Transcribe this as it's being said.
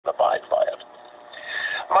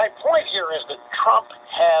My point here is that Trump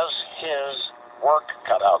has his work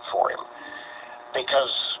cut out for him because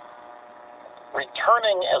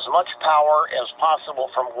returning as much power as possible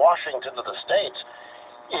from Washington to the states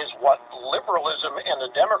is what liberalism and the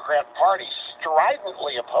Democrat Party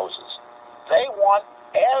stridently opposes. They want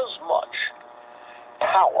as much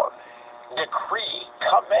power, decree,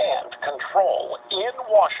 command, control in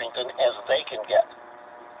Washington as they can get.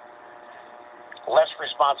 Less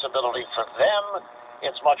responsibility for them.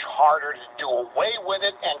 It's much harder to do away with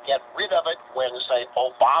it and get rid of it when, say,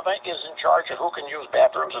 Obama is in charge of who can use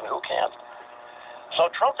bathrooms and who can't. So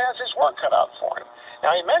Trump has his work cut out for him.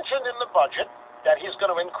 Now, he mentioned in the budget that he's going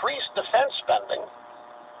to increase defense spending,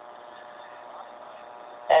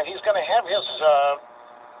 and he's going to have his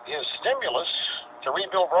stimulus to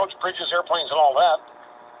rebuild roads, bridges, airplanes, and all that,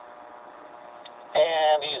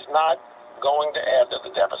 and he's not going to add to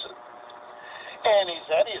the deficit. And he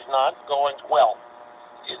said he's not going,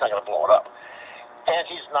 he's not going to blow it up. And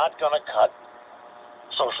he's not going to cut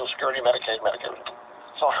Social Security, Medicaid, Medicare.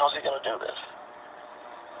 So how's he going to do this?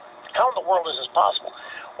 How in the world is this possible?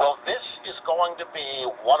 Well, this is going to be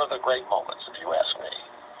one of the great moments, if you ask me.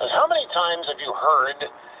 Because how many times have you heard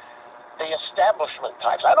the establishment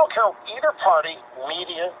types? I don't care, either party,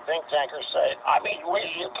 media, think tankers say,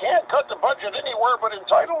 you can't cut the budget anywhere but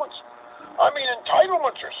entitlements.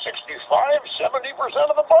 Entitlements are 65, 70%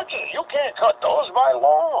 of the budget. You can't cut those by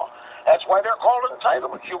law. That's why they're called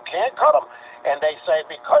entitlements. You can't cut them. And they say,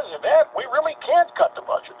 because of that, we really can't cut the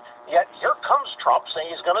budget. Yet here comes Trump saying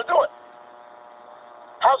he's going to do it.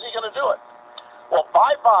 How's he going to do it? Well,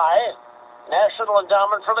 bye-bye National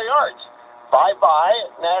Endowment for the Arts.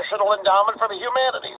 Bye-bye National Endowment for the Humanities.